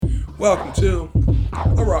Welcome to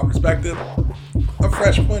A Raw Perspective, a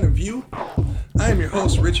fresh point of view. I am your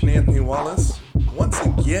host, Richard Anthony Wallace, once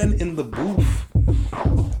again in the booth.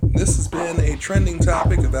 This has been a trending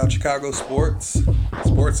topic about Chicago sports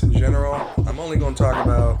in general. I'm only going to talk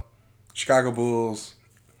about Chicago Bulls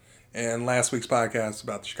and last week's podcast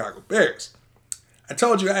about the Chicago Bears. I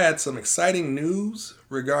told you I had some exciting news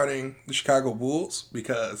regarding the Chicago Bulls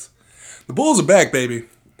because the Bulls are back, baby.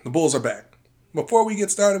 The Bulls are back. Before we get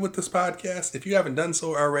started with this podcast, if you haven't done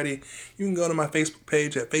so already, you can go to my Facebook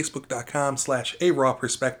page at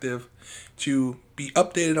facebook.com/arawperspective to be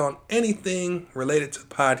updated on anything related to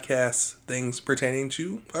podcasts, things pertaining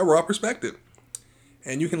to a raw perspective.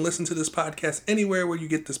 And you can listen to this podcast anywhere where you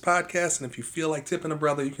get this podcast. And if you feel like tipping a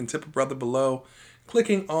brother, you can tip a brother below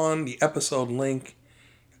clicking on the episode link,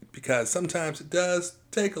 because sometimes it does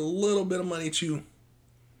take a little bit of money to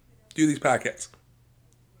do these podcasts.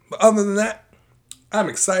 But other than that, I'm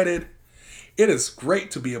excited. It is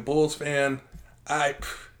great to be a Bulls fan.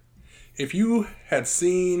 If you had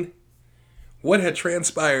seen what had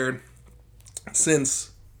transpired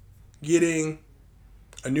since getting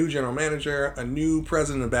a new general manager, a new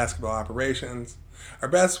president of basketball operations, our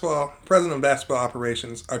president of basketball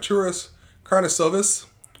operations, Arturas Karnisovas,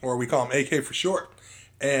 or we call him AK for short,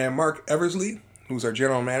 and Mark Eversley, who's our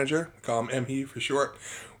general manager, we call him ME for short.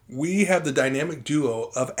 We have the dynamic duo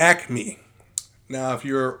of Acme. Now, if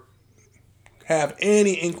you have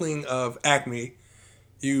any inkling of Acme,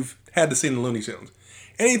 you've had to see the Looney Tunes.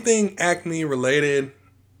 Anything Acme related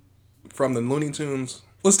from the Looney Tunes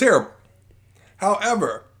was terrible.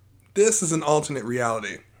 However, this is an alternate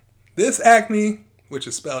reality. This Acme, which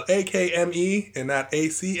is spelled AKME and not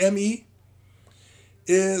ACME,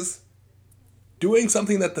 is doing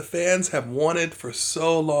something that the fans have wanted for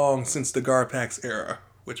so long since the Garpax era,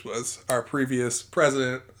 which was our previous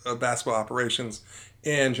president of basketball operations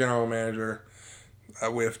and general manager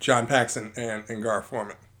with John Paxson and Gar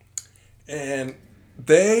Forman. And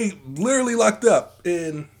they literally lucked up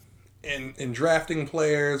in drafting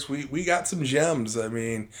players. We got some gems. I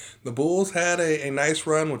mean, the Bulls had a nice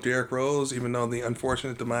run with Derrick Rose, even though the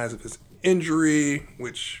unfortunate demise of his injury,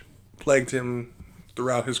 which plagued him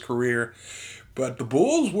throughout his career. But the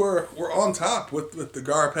Bulls were on top with the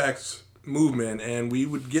Garpax movement, and we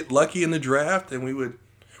would get lucky in the draft, and we would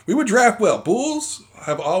draft well. Bulls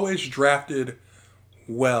have always drafted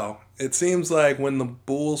well. It seems like when the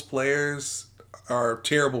Bulls players are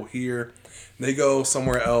terrible here, they go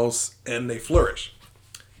somewhere else and they flourish.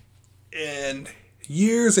 And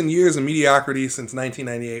years of mediocrity since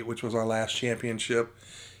 1998, which was our last championship,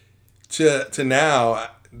 to now,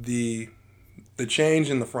 the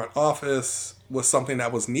change in the front office was something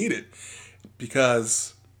that was needed,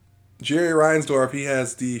 because Jerry Reinsdorf, he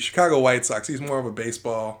has the Chicago White Sox. He's more of a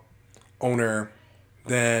baseball owner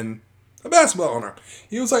than a basketball owner.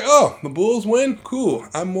 He was like, oh, the Bulls win? Cool.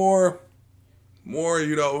 I'm more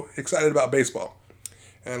excited about baseball.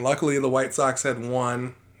 And luckily the White Sox had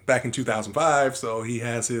won back in 2005, so he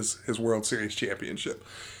has his World Series championship.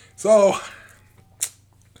 So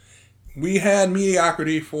we had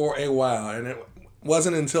mediocrity for a while, and it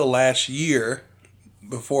wasn't until last year,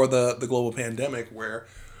 before the global pandemic, where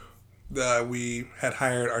we had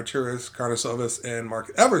hired Arturas Karnisovas and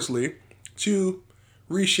Mark Eversley to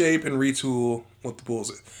reshape and retool what the Bulls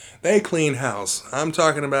is. They clean house. I'm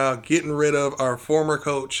talking about getting rid of our former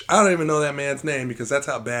coach. I don't even know that man's name because that's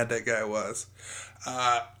how bad that guy was.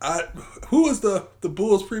 Who was the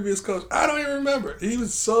Bulls' previous coach? I don't even remember. He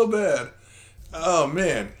was so bad. Oh,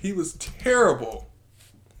 man. He was terrible.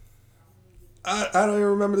 I don't even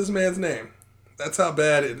remember this man's name. That's how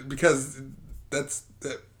bad it, because that's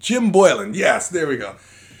Jim Boylan. Yes, there we go.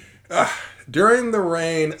 During the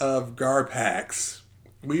reign of Garpax,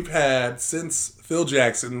 we've had, since Phil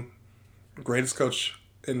Jackson, greatest coach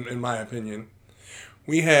in my opinion,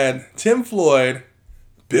 we had Tim Floyd,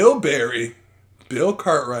 Bill Berry, Bill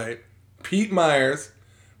Cartwright, Pete Myers.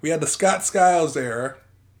 We had the Scott Skiles era.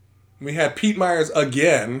 We had Pete Myers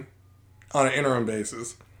again on an interim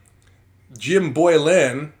basis. Jim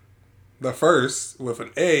Boylan, the first, with an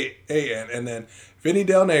A-N, and then Vinny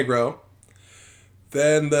Del Negro.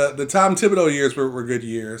 Then the Tom Thibodeau years were good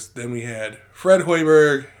years. Then we had Fred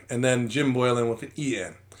Hoiberg, and then Jim Boylan with an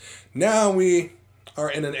E-N. Now we are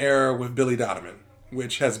in an era with Billy Donovan,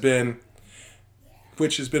 which has been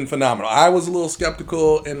phenomenal. I was a little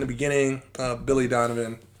skeptical in the beginning of Billy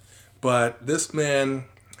Donovan, but this man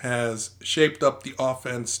has shaped up the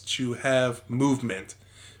offense to have movement.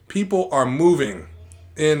 People are moving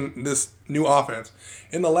in this new offense.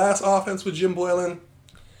 In the last offense with Jim Boylan,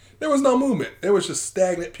 there was no movement. There was just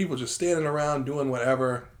stagnant people just standing around doing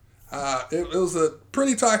whatever. It was a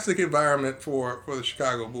pretty toxic environment for the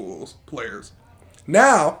Chicago Bulls players.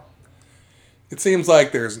 Now, it seems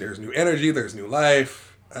like there's new energy, there's new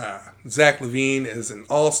life. Zach LaVine is an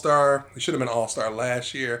all-star. He should have been an all-star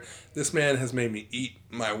last year. This man has made me eat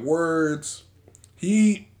my words.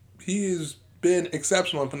 He has been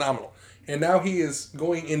exceptional and phenomenal. And now he is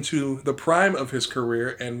going into the prime of his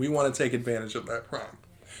career, and we want to take advantage of that prime.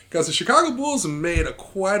 Because the Chicago Bulls have made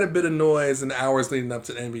quite a bit of noise in the hours leading up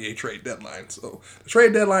to the NBA trade deadline. So the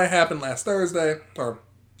trade deadline happened last Thursday,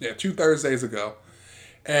 2 Thursdays ago.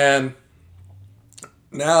 And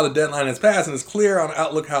now the deadline has passed, and it's clear on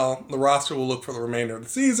Outlook how the roster will look for the remainder of the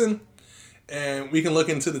season. And we can look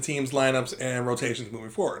into the team's lineups and rotations moving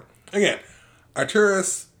forward. Again,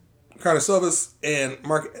 Arturas Karnisovas and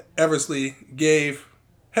Mark Eversley gave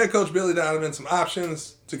head coach Billy Donovan some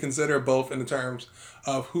options to consider, both in the terms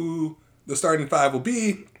of who the starting five will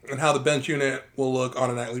be and how the bench unit will look on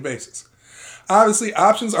a nightly basis. Obviously,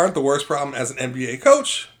 options aren't the worst problem as an NBA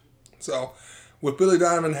coach. So, with Billy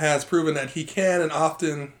Donovan has proven that he can and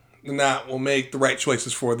often than not will make the right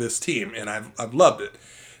choices for this team, and I've loved it.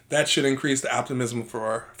 That should increase the optimism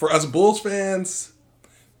for us Bulls fans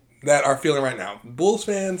that are feeling right now. Bulls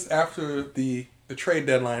fans, after the trade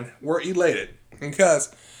deadline, were elated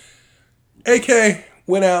because Acme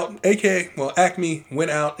went out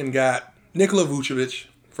and got Nikola Vucevic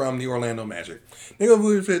from the Orlando Magic. Nikola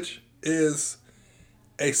Vucevic is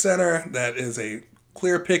a center that is a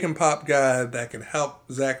clear pick and pop guy that can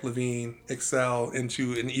help Zach LaVine excel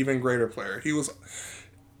into an even greater player.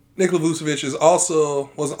 Nikola Vucevic was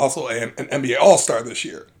also an NBA All-Star this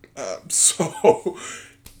year. So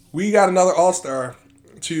we got another All-Star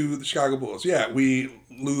to the Chicago Bulls. Yeah, we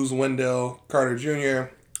lose Wendell Carter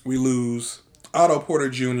Jr. We lose Otto Porter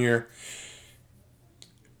Jr.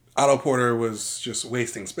 Otto Porter was just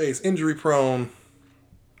wasting space, injury prone,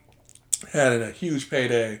 had a huge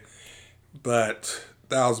payday, but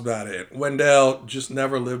that was about it. Wendell just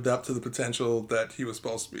never lived up to the potential that he was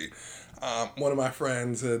supposed to be. One of my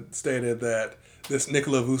friends had stated that this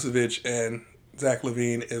Nikola Vucevic and Zach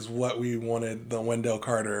LaVine is what we wanted the Wendell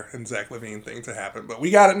Carter and Zach LaVine thing to happen, but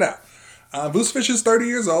we got it now. Vucevic is 30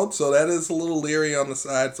 years old, so that is a little leery on the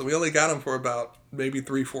side. So we only got him for about maybe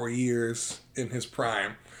 3-4 years in his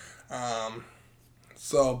prime.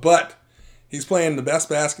 But he's playing the best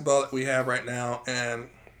basketball that we have right now, and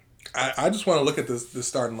I just want to look at this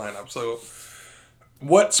starting lineup. So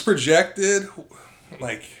what's projected,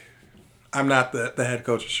 like, I'm not the head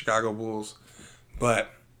coach of Chicago Bulls,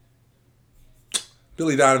 but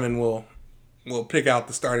Billy Donovan will pick out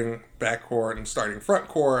the starting backcourt and starting front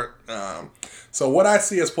court. So what I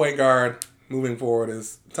see as point guard moving forward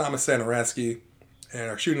is Thomas Satoransky, and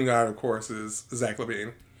our shooting guard, of course, is Zach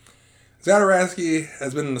LaVine. Satoransky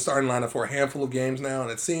has been in the starting lineup for a handful of games now,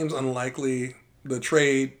 and it seems unlikely the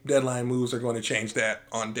trade deadline moves are going to change that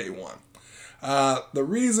on day one. The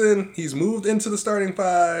reason he's moved into the starting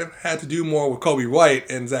five had to do more with Coby White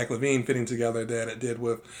and Zach LaVine fitting together than it did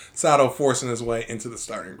with Sato forcing his way into the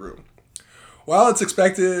starting group. While it's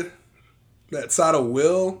expected that Sato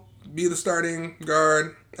will be the starting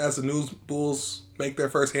guard as the new Bulls make their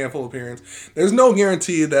first handful appearance, there's no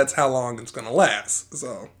guarantee that's how long it's going to last.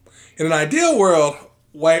 So, in an ideal world,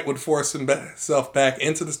 White would force himself back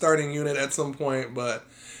into the starting unit at some point, but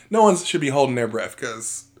no one should be holding their breath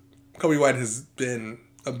because Coby White has been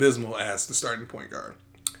abysmal as the starting point guard.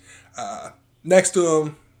 Next to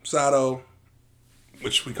him, Sato,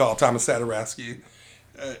 which we call Thomas Satoransky,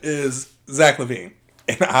 is Zach LaVine,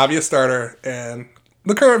 an obvious starter and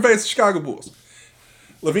the current face of Chicago Bulls.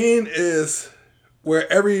 LaVine is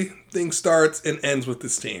where everything starts and ends with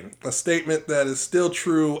this team. A statement that is still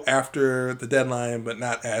true after the deadline, but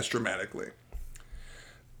not as dramatically.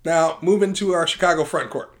 Now, moving to our Chicago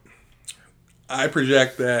front court. I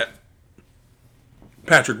project that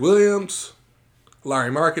Patrick Williams,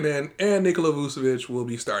 Lauri Markkanen, and Nikola Vucevic will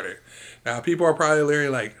be starting. Now, people are probably leery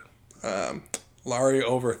like Lauri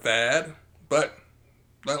over Thad, but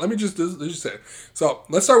let me just say. So,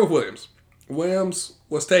 let's start with Williams. Williams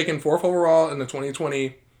was taken 4th overall in the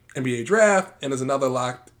 2020 NBA draft and is another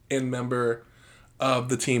locked-in member of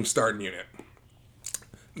the team's starting unit.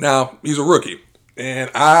 Now, he's a rookie,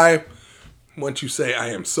 and I want to say I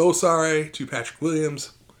am so sorry to Patrick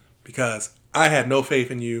Williams because I had no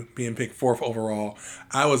faith in you being picked 4th overall.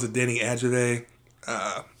 I was a Denny Adjave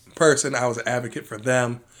person. I was an advocate for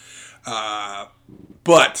them.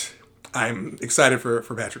 But I'm excited for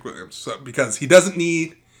Patrick Williams because he doesn't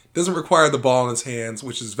require the ball in his hands,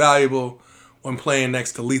 which is valuable when playing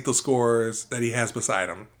next to lethal scorers that he has beside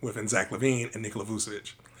him within Zach LaVine and Nikola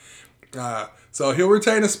Vucevic. So he'll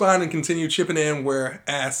retain his spot and continue chipping in where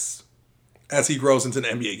as as he grows into the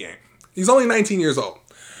NBA game. He's only 19 years old.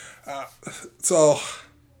 So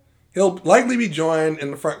he'll likely be joined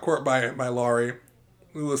in the front court by Lauri,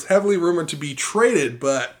 who was heavily rumored to be traded,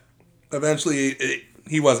 but eventually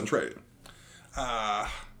he wasn't traded.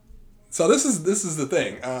 So this is the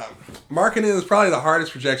thing. Markkanen is probably the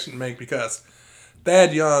hardest projection to make because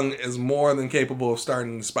Thad Young is more than capable of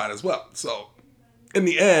starting the spot as well. So in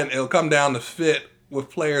the end, it'll come down to fit with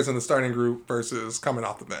players in the starting group versus coming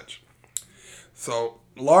off the bench. So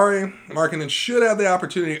Lauri Markkanen should have the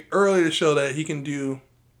opportunity early to show that he can do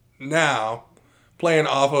now, playing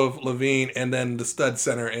off of LaVine and then the stud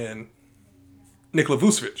center in Nikola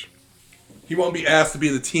Vucevic. He won't be asked to be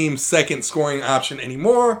the team's second scoring option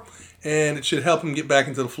anymore, and it should help him get back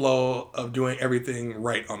into the flow of doing everything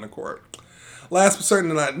right on the court. Last but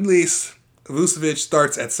certainly not least, Vucevic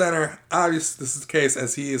starts at center. Obviously, this is the case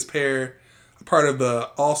as he is part of the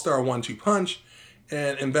All-Star 1-2 punch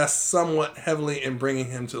and invests somewhat heavily in bringing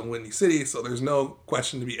him to the Windy City, so there's no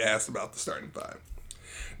question to be asked about the starting five.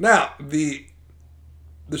 Now, the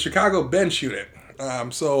Chicago bench unit.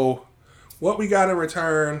 So what we got in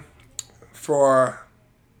return for,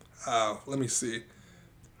 for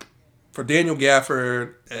Daniel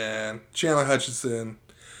Gafford and Chandler Hutchison,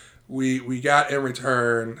 we got in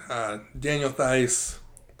return Daniel Theis,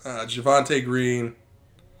 Javonte Green,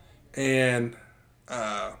 and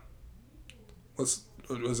was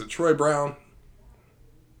it Troy Brown?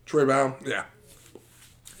 Troy Brown, yeah.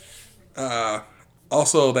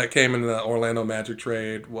 Also, that came in the Orlando Magic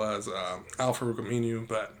trade was Al-Farouq Aminu,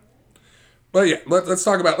 but yeah, let's just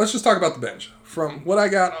talk about the bench. From what I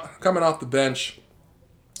got coming off the bench,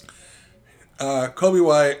 Kobe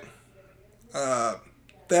White,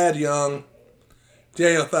 Thad Young,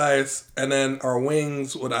 Daniel Theis, and then our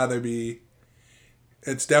wings would either be,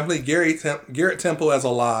 it's definitely Garrett Temple as a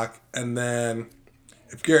lock, and then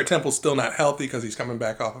if Garrett Temple's still not healthy because he's coming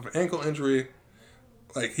back off of an ankle injury,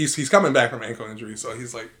 like he's coming back from ankle injury, so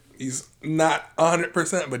he's not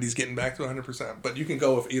 100%, but he's getting back to 100%. But you can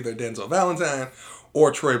go with either Denzel Valentine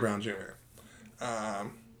or Troy Brown Jr.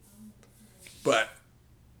 But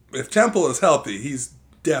if Temple is healthy, he's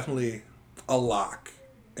definitely a lock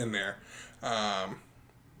in there. And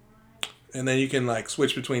then you can like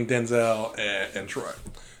switch between Denzel and Troy.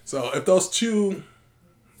 So if those two,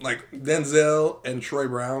 like Denzel and Troy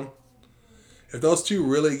Brown, if those two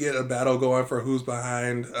really get a battle going for who's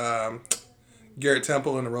behind Garrett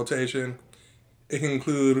Temple in the rotation, it can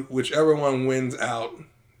include whichever one wins out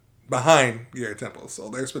behind Garrett Temple. So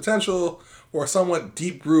there's potential for a somewhat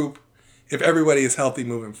deep group if everybody is healthy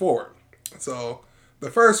moving forward. So the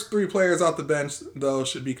first three players off the bench, though,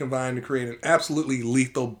 should be combined to create an absolutely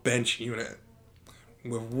lethal bench unit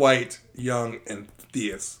with White, Young, and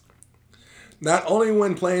Theis. Not only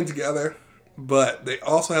when playing together, but they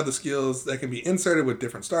also have the skills that can be inserted with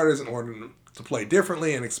different starters in order to play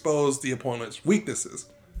differently and expose the opponent's weaknesses.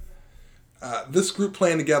 This group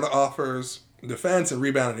playing together offers defense and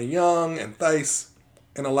rebounding to Young and Theis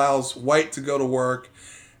and allows White to go to work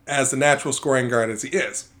as the natural scoring guard as he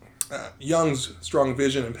is. Young's strong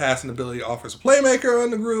vision and passing ability offers a playmaker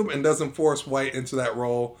in the group and doesn't force White into that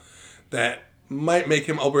role that might make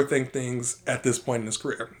him overthink things at this point in his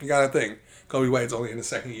career. You gotta think, Kobe White's only in his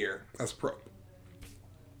second year as a pro.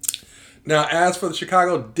 Now, as for the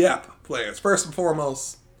Chicago depth players, first and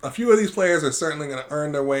foremost, a few of these players are certainly going to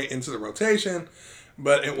earn their way into the rotation,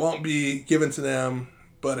 but it won't be given to them.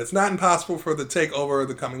 But it's not impossible for them to take over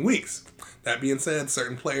the coming weeks. That being said,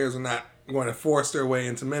 certain players are not going to force their way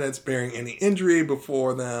into minutes, bearing any injury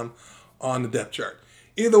before them on the depth chart.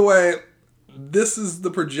 Either way, this is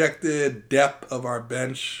the projected depth of our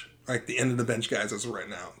bench, like the end of the bench guys as of right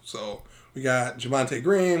now. So we got Javonte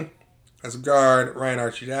Green as a guard, Ryan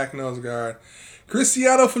Arcidiacono as a guard,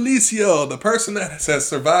 Cristiano Felicio, the person that has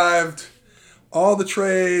survived all the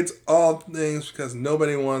trades, all things, because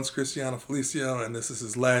nobody wants Cristiano Felicio, and this is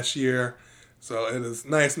his last year. So it is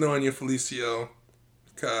nice knowing you, Felicio,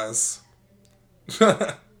 because,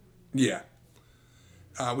 yeah.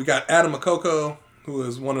 We got Adam Makoko, who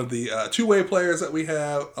is one of the two-way players that we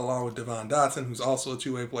have, along with Devon Dotson, who's also a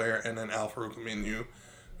two-way player, and then Al-Farouq Aminu,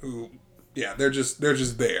 who, yeah, they're just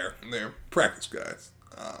there. They're practice guys.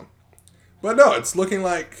 But no, it's looking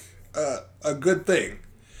like a good thing.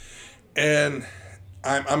 And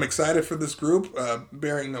I'm excited for this group,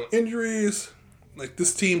 bearing no injuries. Like,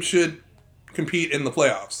 this team should compete in the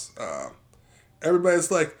playoffs.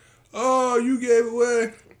 Everybody's like, oh, you gave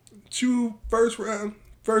away 2 first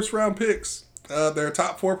round picks. They're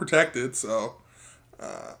top 4 protected, so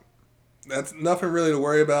that's nothing really to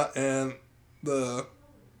worry about. And the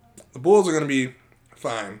Bulls are going to be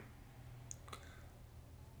fine.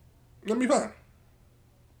 It'll be fine.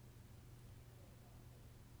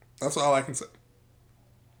 That's all I can say.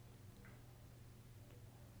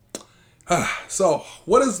 So,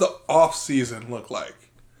 what does the off season look like?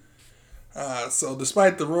 So,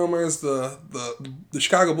 despite the rumors, the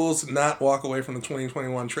Chicago Bulls did not walk away from the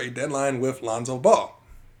 2021 trade deadline with Lonzo Ball.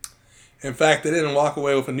 In fact, they didn't walk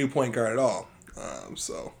away with a new point guard at all.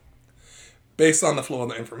 So, based on the flow of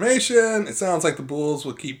the information, it sounds like the Bulls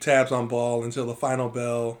will keep tabs on Ball until the final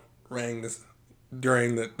bell rang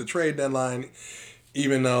during the trade deadline,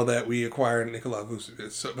 even though that we acquired Nikola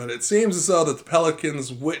Vucevic. So, but it seems as though that the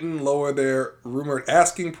Pelicans wouldn't lower their rumored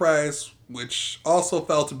asking price, which also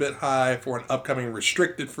felt a bit high for an upcoming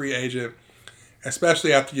restricted free agent,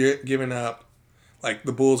 especially after giving up, like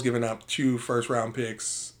the Bulls giving up 2 first-round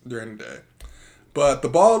picks during the day. But the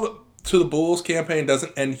Ball to the Bulls campaign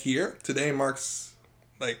doesn't end here. Today marks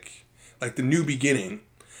like the new beginning.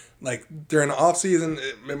 Like during the offseason,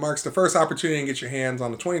 it marks the first opportunity to get your hands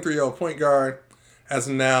on a 23-year-old point guard, as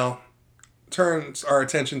of now turns our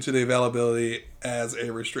attention to the availability as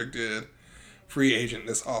a restricted free agent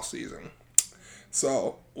this offseason.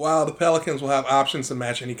 So while the Pelicans will have options to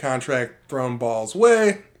match any contract thrown Ball's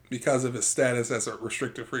way because of his status as a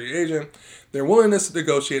restricted free agent, their willingness to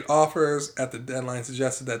negotiate offers at the deadline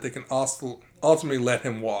suggested that they can also ultimately let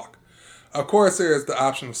him walk. Of course, there is the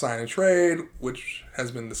option of sign and trade, which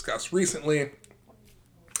has been discussed recently.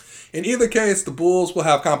 In either case, the Bulls will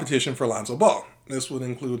have competition for Lonzo Ball. This would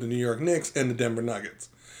include the New York Knicks and the Denver Nuggets,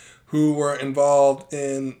 who were involved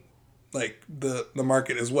in like the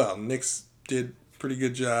market as well. Knicks did a pretty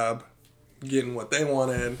good job getting what they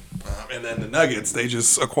wanted, and then the Nuggets, they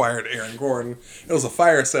just acquired Aaron Gordon. It was a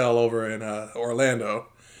fire sale over in Orlando,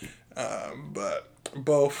 but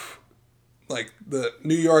both, like the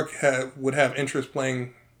New York would have interest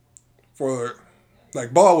playing for,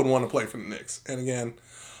 like Ball would want to play for the Knicks, and again,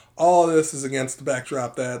 all of this is against the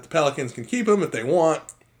backdrop that the Pelicans can keep him if they want.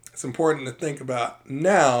 It's important to think about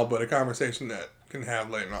now, but a conversation that can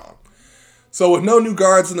have later on. So with no new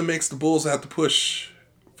guards in the mix, the Bulls have to push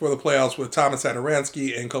for the playoffs with Thomas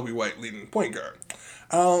Satoransky and Kobe White leading point guard.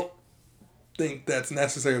 I don't think that's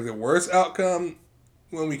necessarily the worst outcome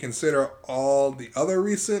when we consider all the other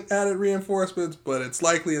recent added reinforcements, but it's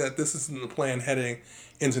likely that this isn't the plan heading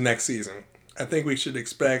into next season. I think we should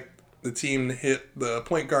expect the team to hit the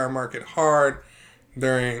point guard market hard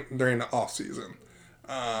during the offseason.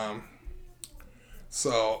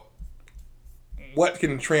 So what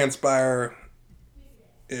can transpire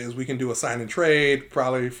is we can do a sign and trade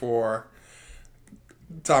probably for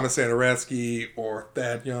Thomas Satoransky or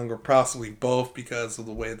Thad Young, or possibly both because of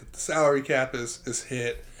the way that the salary cap is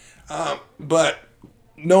hit. But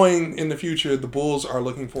knowing in the future the Bulls are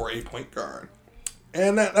looking for a point guard.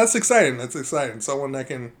 And that's exciting. That's exciting. Someone that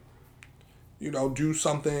can, do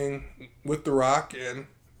something with the rock. And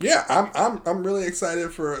yeah, I'm really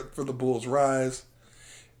excited for the Bulls' rise.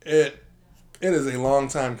 It is a long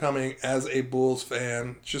time coming as a Bulls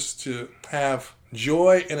fan, just to have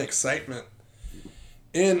joy and excitement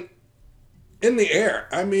in the air.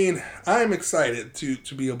 I mean, I'm excited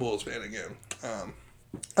to be a Bulls fan again. I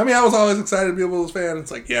was always excited to be a Bulls fan.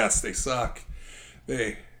 It's like, yes, they suck.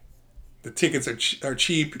 The tickets are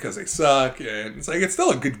cheap because they suck, and it's like, it's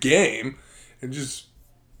still a good game. It's just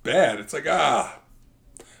bad. It's like,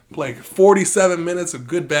 playing 47 minutes of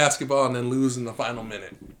good basketball and then lose in the final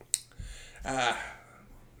minute.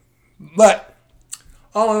 But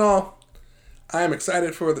all in all, I am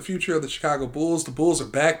excited for the future of the Chicago Bulls. The Bulls are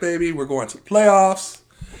back, baby. We're going to the playoffs.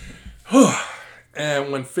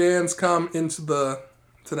 And when fans come into the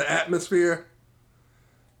atmosphere,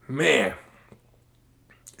 man,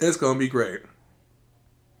 it's going to be great.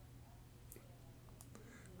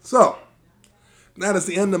 So, that is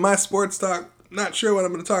the end of my sports talk. Not sure what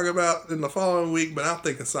I'm going to talk about in the following week, but I'll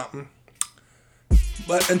think of something.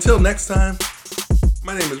 But until next time,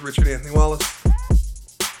 my name is Richard Anthony Wallace.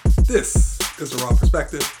 This is The Raw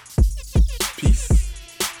Perspective.